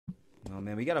Oh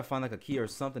man, we gotta find like a key or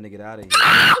something to get out of here.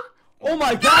 Oh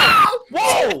my god!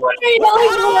 Whoa! What's going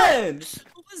on?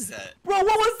 What was that? Bro,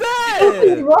 what was that?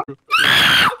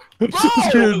 I'm so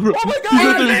scared, bro. Oh my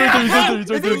god!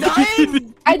 Is he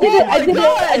dying? I did it.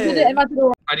 I'm at the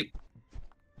door.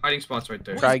 Hiding spots right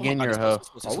there. Try again, your hoe.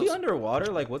 Are we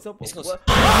underwater? Like, what's up? What?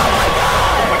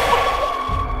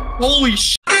 Holy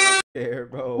shit! Scared,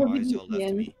 bro. Why is y'all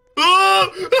left me?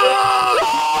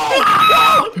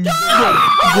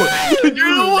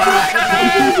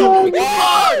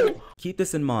 Keep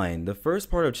this in mind, the first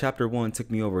part of chapter 1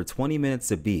 took me over 20 minutes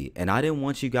to beat, and I didn't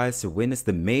want you guys to witness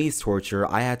the maze torture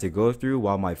I had to go through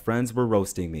while my friends were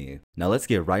roasting me. Now let's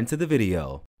get right into the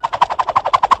video.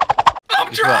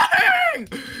 I'm trying!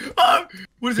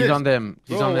 What is He's it? on them.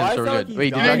 He's on them, so we're good.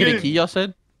 Wait, did y'all get a key, y'all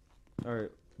said? Alright.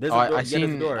 There's Oh,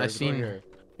 a door. I seen.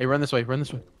 Hey, run this way, run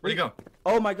this way. Where'd he go?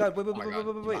 Oh my god,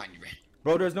 wait.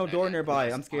 Bro, there's no door nearby.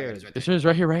 I'm scared. This is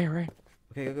right here, right.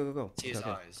 Okay, go. See his Okay.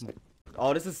 eyes.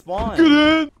 Oh, this is spawn. Get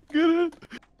in.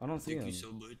 I don't see Thank you him.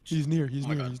 so much. He's near, he's Oh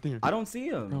my near, God. he's near. I don't see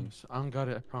him. Promise. I don't got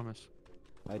it, I promise.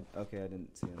 Okay, I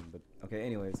didn't see him, but okay,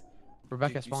 anyways. We're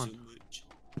back at Thank you so spawn. much.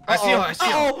 I see him, I see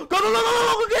him. Oh,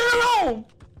 go, get it alone!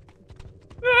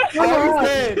 Oh, he's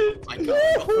dead. My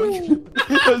God.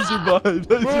 I survived,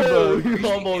 Bro, you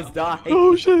almost died.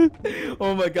 Oh shit.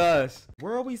 Oh my gosh.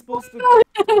 Where are we supposed to?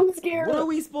 I'm scared. What are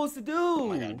we supposed to do? Oh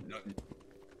my God. No.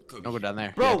 Don't go down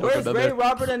there. Bro, Yeah, don't go where's down Ray, there.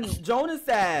 Robert, and Jonas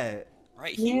at?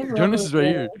 Right here. Jonas is right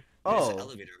here. There's an Oh,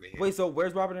 elevator over here. wait. So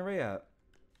where's Robert and Ray at?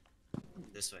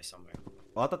 This way somewhere.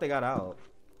 Oh, I thought they got out.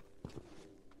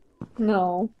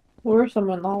 No, we're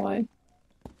somewhere in the hallway.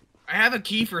 I have a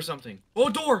key for something. Oh,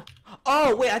 door!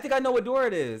 Oh, wait. I think I know what door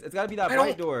it is. It's gotta be that I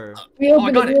bright don't- door. We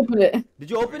opened got it. it. We opened it. Did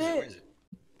you open Where it? is it?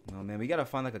 Oh man, we gotta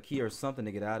find like a key or something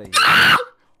to get out of here.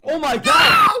 Oh my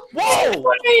god! Whoa!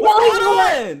 What's going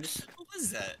on? What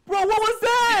was that? Bro, what was It's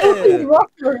that?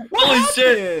 Robert. What Holy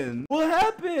shit. happened? What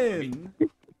happened?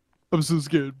 I'm so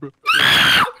scared, bro.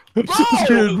 I'm Bro! so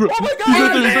scared, bro. Oh my god! He's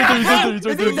right there, he's right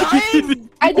there, Is he's he right there. dying?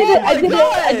 I did Oh it. my I did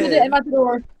God. it. I'm at the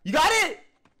door. You got it?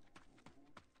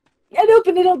 It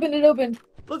opened.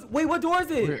 Let's wait. What door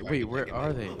is it? Wait, where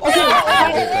are they? Oh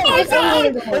my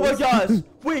gosh!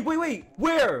 Wait.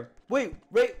 Where? Wait.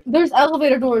 There's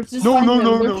elevator doors. Just No, find no, them.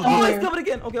 no, They're no. Oh, somewhere. it's coming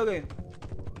again. Okay.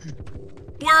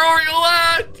 Where are you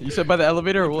at? You said by the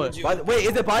elevator or what? Wait,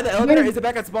 is it by the elevator? Is it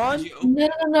back at spawn? Did you open?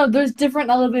 No. There's different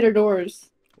elevator doors.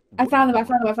 I found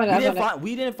them.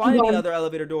 We didn't find any other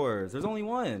elevator doors. There's only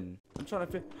one. I'm trying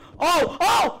to figure.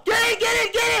 Oh!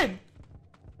 Get in!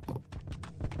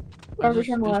 Robert,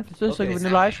 turn left. It's just like Okay. a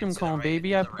vanilla ice cream Is it cone, right?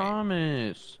 baby. Is I it right?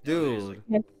 promise. Dude.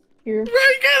 Here.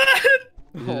 Right, get it!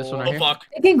 Is it this one right Oh, here? fuck.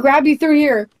 It can grab you through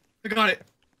here. I got it.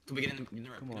 Can we get in the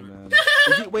room? Come Get on, in the room.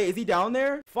 man. Wait, is he down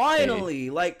there? Finally!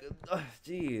 Like,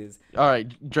 jeez. All right,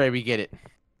 Dre, we get it.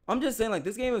 I'm just saying, like,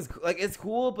 this game is, like, it's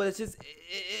cool, but it's just,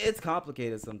 it's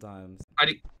complicated sometimes.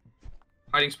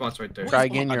 Hiding spots right there. Try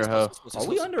again, your hoe. Are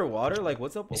we underwater? Like,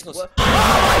 what's up? He's close. What?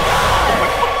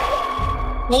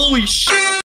 Holy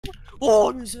shit!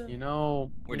 Oh, You know,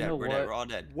 we're you dead. know We're what? dead. We're all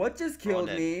dead. What just killed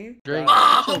dead. me? Drake.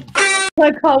 Oh,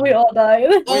 Like how we all died.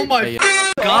 oh my Hey,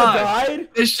 God. god! Died?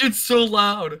 This shit's so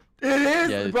loud. It is,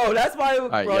 Yeah. bro. That's why, right,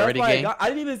 bro. you That's ready, why gang? I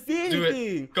didn't even see Do it.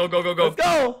 anything. Go.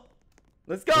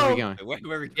 Let's Where are we go. going?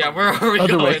 Where are we Yeah, going? where are we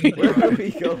Other way. going? Where are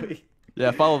we going?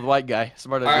 Yeah, follow the white guy.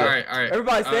 Smart idea. Alright.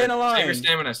 Everybody stay in a line.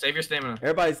 Save your stamina.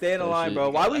 Everybody stay in a Oh, line, shit. bro.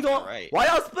 Why we Left going? or right? Why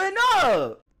y'all splitting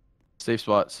up? Safe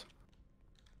spots.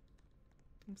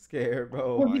 I'm scared,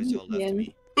 bro. Why is y'all left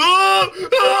me?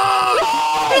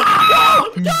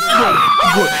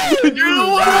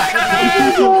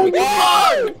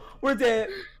 We're dead.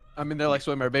 I'm in there like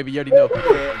swimmer, baby. You already know. We're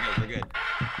dead. We're good.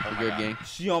 We're good, gang.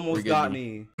 She almost We're good, got man.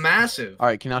 me. Massive. All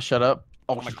right, can I shut up?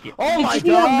 Oh, my God. Oh my Did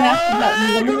you see how massive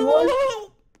that god! mirror was?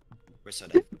 We're so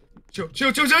dead. Chill. Right!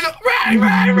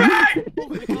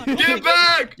 Get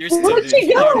back! You're Where'd still she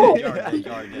dead. go? You're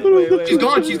dead. Wait, She's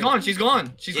gone.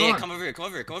 Yeah, Gone. come over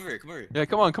here. yeah,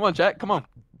 come on, Jack. Come on.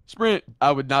 Sprint.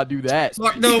 I would not do that.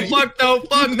 Fuck no.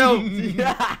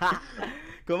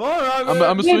 Come on, Robert.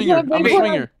 I'm a Yeah, swinger. yeah, I'm a baby.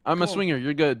 swinger. I'm a swinger.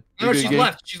 You're good. No, You're good, she's gang.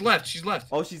 left. She's left.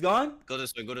 Oh, she's gone? Go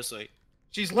this way.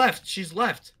 She's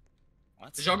left.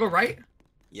 What? Did y'all go right?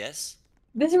 Yes.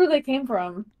 This is where they came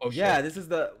from. Oh shit. Yeah, this is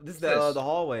the this? the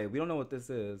hallway. We don't know what this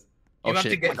is. You Oh have to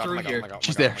shit. get through here.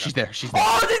 She's there. She's there. Oh, she's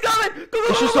coming! Go,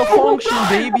 It's just a function,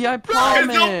 baby. I It's promise.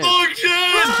 no function!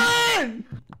 Run!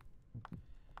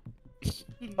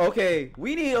 Okay,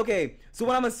 so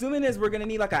what I'm assuming is we're gonna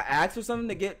need like an axe or something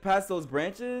to get past those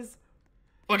branches.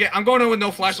 Okay, I'm going in with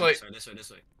no flashlight. This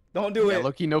way. Don't do Yeah, it.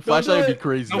 low-key, no Don't do flashlight would be it.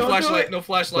 crazy. No Don't do flashlight. it. No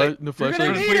flashlight. No You're flashlight.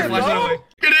 gonna Put need your it, flashlight bro. away.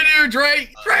 Get in too, Dre.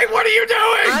 Dre, what are you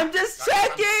doing? I'm just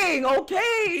checking.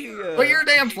 Okay. Put your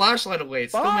damn flashlight away. It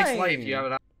still makes light if you have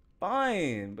it out.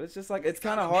 Fine, but it's just like it's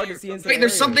kind of hard to see inside. Wait,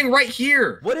 there's areas. something right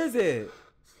here. What is it?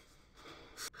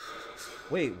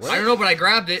 Wait, what? I don't know, but I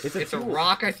grabbed it. It's It's a a tool.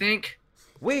 rock, I think.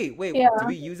 Wait. Yeah. Do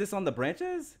we use this on the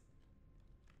branches?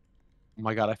 Oh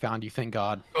my god, I found you. Thank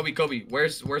God. Kobe,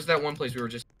 where's that one place we were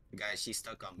just? Guys, she's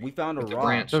stuck on me. We found a With the rock.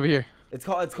 branch. It's over here. It's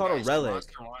called Guys, a the relic.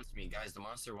 monster wants me, guys. The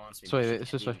monster wants me. This way, She it's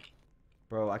can't this way. leave me.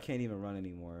 Bro, I can't even run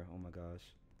anymore. Oh my gosh.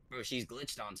 Bro, she's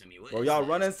glitched onto me. What Bro, is y'all this?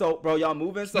 running so. Bro, y'all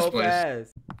moving so place.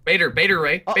 fast. Bader,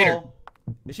 Ray. Uh Bader. oh.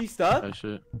 Is she stuck? Oh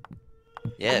shit.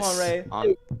 Yes. Come on,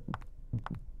 Ray.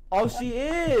 Oh, she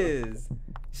is.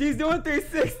 She's doing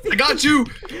 360. I got you.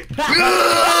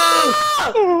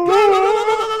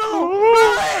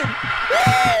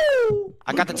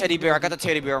 I got the teddy bear.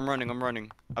 I'm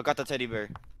running. I got the teddy bear.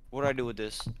 What do I do with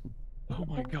this? Oh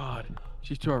my god.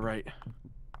 She's to our right.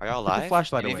 Are y'all Put the alive?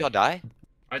 flashlight Any of away. y'all die?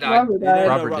 I died. Robert died.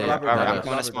 Robert did. Robert, Robert I'm died.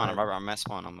 going to spawn. I'm at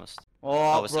spawn almost.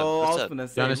 Oh, what's bro, up? I What's was up? gonna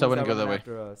say. Giannis, I wouldn't go that way.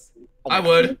 After us. I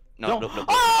would. No.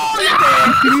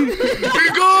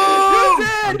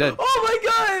 I'm dead. Oh my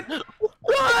god!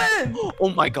 Run! Oh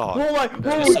my god. Oh my!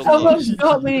 That Oh, is so Almost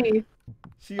got me.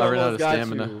 she I ran out almost of got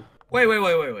stamina. you, Wait.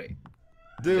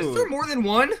 dude. Is there more than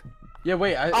one? Yeah,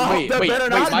 wait, Oh, wait. there better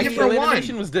not My be. kill Different one.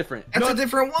 animation was different. That's a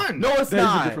different one. No, it's That is a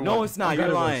not. different No, one. it's not. On You're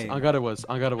God it was. lying. On God it was.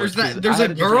 There's because there's I a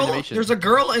had different girl. animation. There's a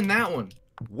girl in that one.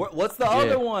 What's the Yeah.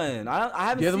 other one? I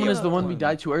haven't The other seen one is the one we one.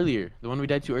 died to earlier. The one we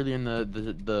died to earlier in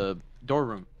the door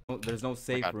room. There's no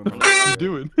safe God. room. What are you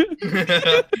doing?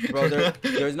 Bro,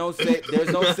 there's no safe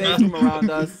room around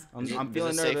us. I'm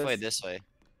feeling There's a safe way nervous. this way.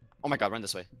 Oh my god, run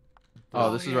this way.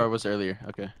 Oh, this is where I was earlier.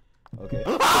 Okay. Okay.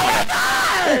 Oh my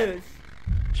gosh!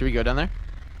 Should we go down there?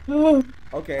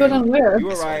 Okay. Go down where? You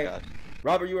were I swear to right. God.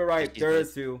 Robert, you were right. He's There dead.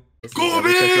 is two. Kobe!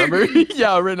 Remember?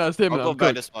 Yeah, I ran out of I'll stamina. go I'm back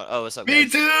cooked. this one. Oh, what's up, Me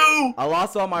guys? too. I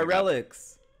lost all my Oh my God.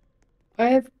 relics. I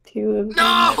have 2 of them.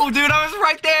 No, dude, I was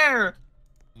right there.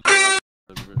 Oh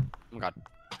my god.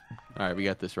 Alright, we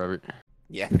got this, Robert.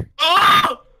 Yeah.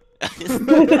 Oh,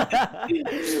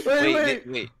 Wait.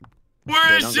 wait.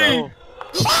 where is don't she? go.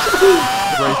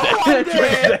 Oh, I'm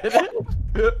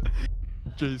dead.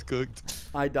 Jay's cooked.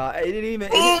 I died. It didn't even.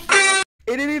 Oh,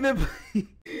 It didn't even.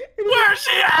 where's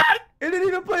she at? It didn't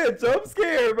even play a jump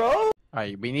scare, bro.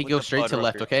 Alright, we need to With go the straight to blood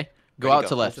left, rucker. okay? Go Where'd out you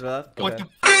to go? left. To the left. What Okay.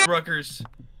 the Ruckers?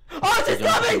 Oh, she's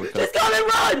coming! She's coming!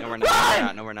 Run! No, we're Run! not. We're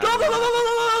not. No, we're not. Go, go, go, go,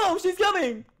 go, go, go! She's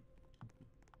coming!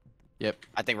 Yep.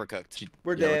 I think we're cooked.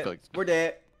 We're Yeah, we're dead. cooked. We're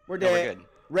dead. We're No, we're dead. good.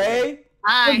 Ray?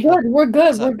 We're good.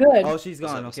 What's We're up? good. Oh, she's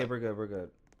What's gone. up, what's Okay, up? we're good. We're good.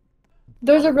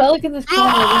 There's a relic in this corner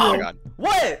Oh Oh over my here. god.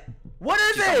 What? What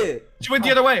is it? She went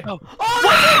the other way. Oh, I'm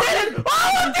dead!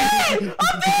 Oh, I'm dead!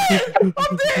 I'm dead!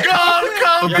 I'm dead! Go,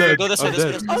 I'm go. dead. Go this way. I'm This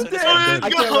way. dead. This way. I'm This way. dead! I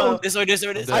can't run! This way. This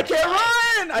way. This way. I can't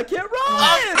run! I can't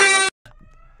run!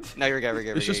 No, you're good. We're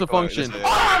good. It's just we're a good. Go this function. way.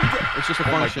 Oh, I'm dead! It's just a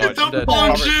Oh my function. God. It's I'm a dead.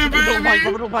 function,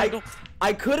 Robert, baby.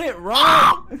 I couldn't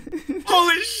run!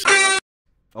 Holy shit.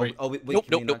 Wait, Nope,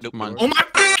 can you nope, not nope, do nope. it? Oh my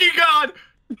fucking god.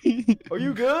 Are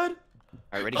you good?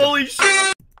 Alright, ready? Go. Holy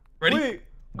shit. Ready?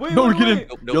 Wait, No, wait, get in. wait.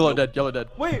 Nope, nope, Yellow nope. dead. Yellow dead.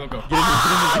 Wait. Go, go. Get in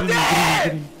here.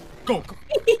 Get in here. Go, go.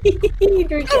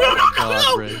 Drink Go, go, it. go, God, go,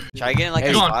 go. Ray. Try getting like Hey.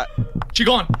 a Come on. spot. She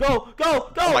gone. Go, go,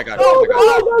 go! Oh my God, Go, oh my go,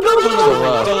 go, go,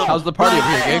 So, go, go, how's the party over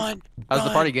here, gang? Run, How's the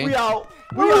run. party, gang? We out.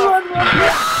 We Run, out. run, run.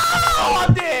 Oh,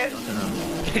 I'm dead.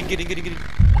 Get in.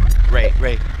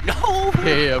 Ray. No.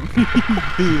 Damn.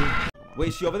 Wait,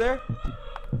 is she over there?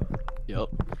 Yep.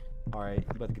 All right, you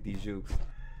about to get these jukes.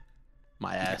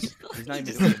 My ass. He's not You even.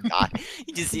 just see him die.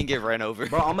 You just see him get ran over.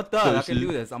 Bro, I'm a thug. I can Shit.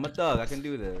 do this. I'm a thug. I can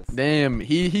do this. Damn.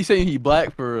 He's saying he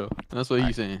black for real. That's what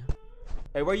he's saying.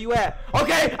 Hey, where you at?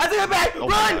 Okay, I take it back. Oh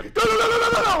my Run! God. Go, go, go,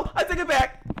 go, go, go! I take it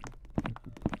back.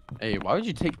 Hey, why would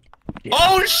you take?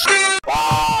 Oh shit.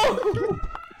 Oh!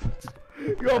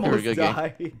 You almost good game.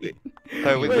 died.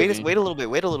 Alright, Wait. wait a little bit.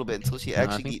 Wait a little bit until she I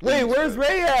actually. think- Wait, where's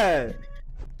Ray at?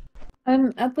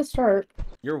 I'm at the start.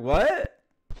 You're what?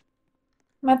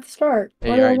 I'm at the start. Hey,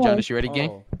 Where do I alright, go? Jonas, you ready, gang?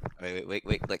 Oh, Wait.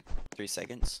 Like 3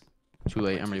 seconds. Too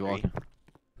late. I'm already walking.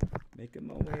 making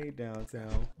my way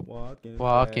downtown. Walking.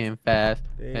 Walking fast.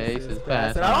 fast. Faces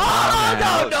fast. Oh,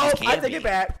 no, Oh, no! she's I take camping. it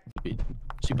back.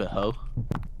 Stupid hoe.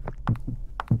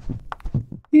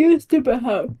 You stupid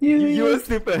hoe. You a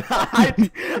stupid.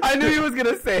 I knew you was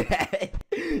gonna say that.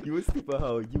 You a stupid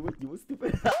hoe. You a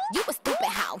stupid hoe. You a stupid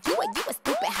how? You a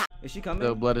stupid how? Is she coming?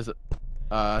 The blood is.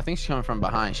 I think she's coming from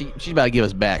behind. She's about to give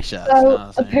us back shots. you know So what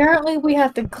I'm saying? apparently we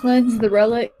have to cleanse the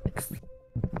relics.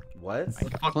 What?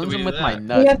 Fuck Cleanse do we them do with my that? We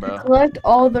nuts, have bro. to collect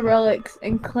all the relics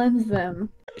and cleanse them.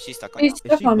 Is she stuck on She's you? Is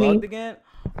stuck she on bugged me. again?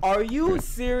 Are you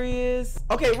serious?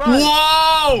 Okay, run.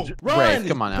 Whoa! Run. Ray,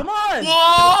 come on now. Come on.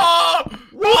 Whoa!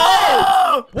 What?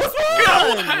 Whoa! What's Get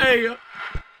wrong? away!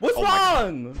 What's Oh my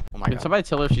wrong? Oh my Can god. somebody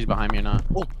tell her if she's behind me or not?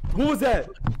 Who was that?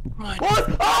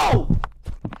 What? Oh!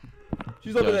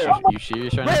 She's over Yo, there. you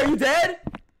serious right Ray, now? are you dead?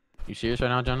 You serious right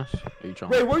now, Jonas? Are you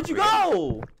trolling? Ray, where'd you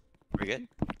go? We're good?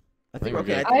 I think We're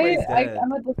okay. good. I think Ray's dead.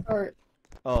 I'm at the start.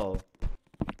 Oh,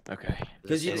 Okay.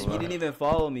 because you This is, didn't even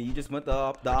follow me. You just went the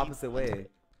opposite way.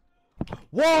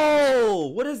 Whoa!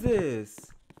 What is this?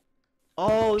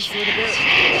 Oh, this is where the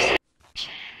bear.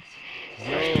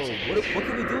 Yo, what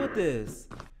can we do with this?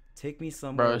 Take me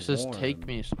somewhere. Bro, it's just warm. take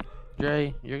me.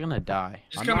 Dre, you're gonna die.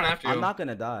 She's I'm coming not, after you. I'm not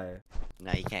gonna die.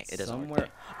 No, you can't. It doesn't Somewhere. work.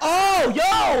 Oh,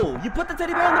 yo! You put the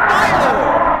teddy bear on the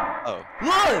fire! Oh.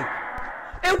 Look!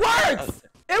 It works!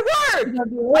 It worked! You gonna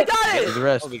do I it? got Do the it!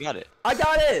 rest. Oh, we got it. I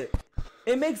got it!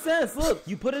 It makes sense. Look,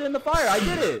 you put it in the fire. I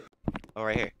did it. Oh,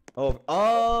 right here.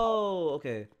 Oh,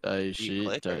 okay. Die shit,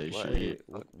 click or die what? shit.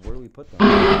 Where do we put them?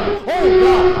 Oh,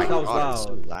 God! My That was god, it's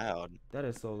so loud. loud. That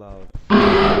is so loud.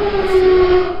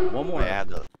 One more. Wait,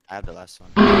 I have the last one.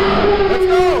 Let's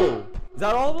go! Is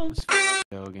that all of them?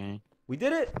 Yo, gang. We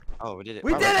did it? Oh, we did it.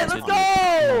 We Robert, did it! that's Let's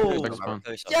fine. go! Let's go. Robert,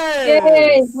 close up. Yay!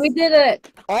 Yes! We did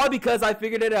it. All because I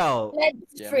figured it out. Let's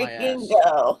Yeah, my freaking ass.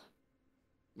 go.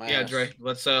 My Yeah, ass. Dre.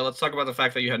 Let's talk about the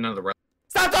fact that you had none of the rest.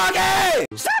 Stop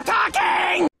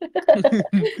talking!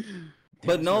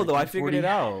 But no, though, I figured it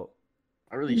out.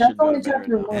 I really That's should go only to bed right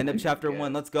chapter now. one. End of chapter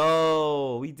 1. Let's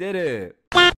go. We did it.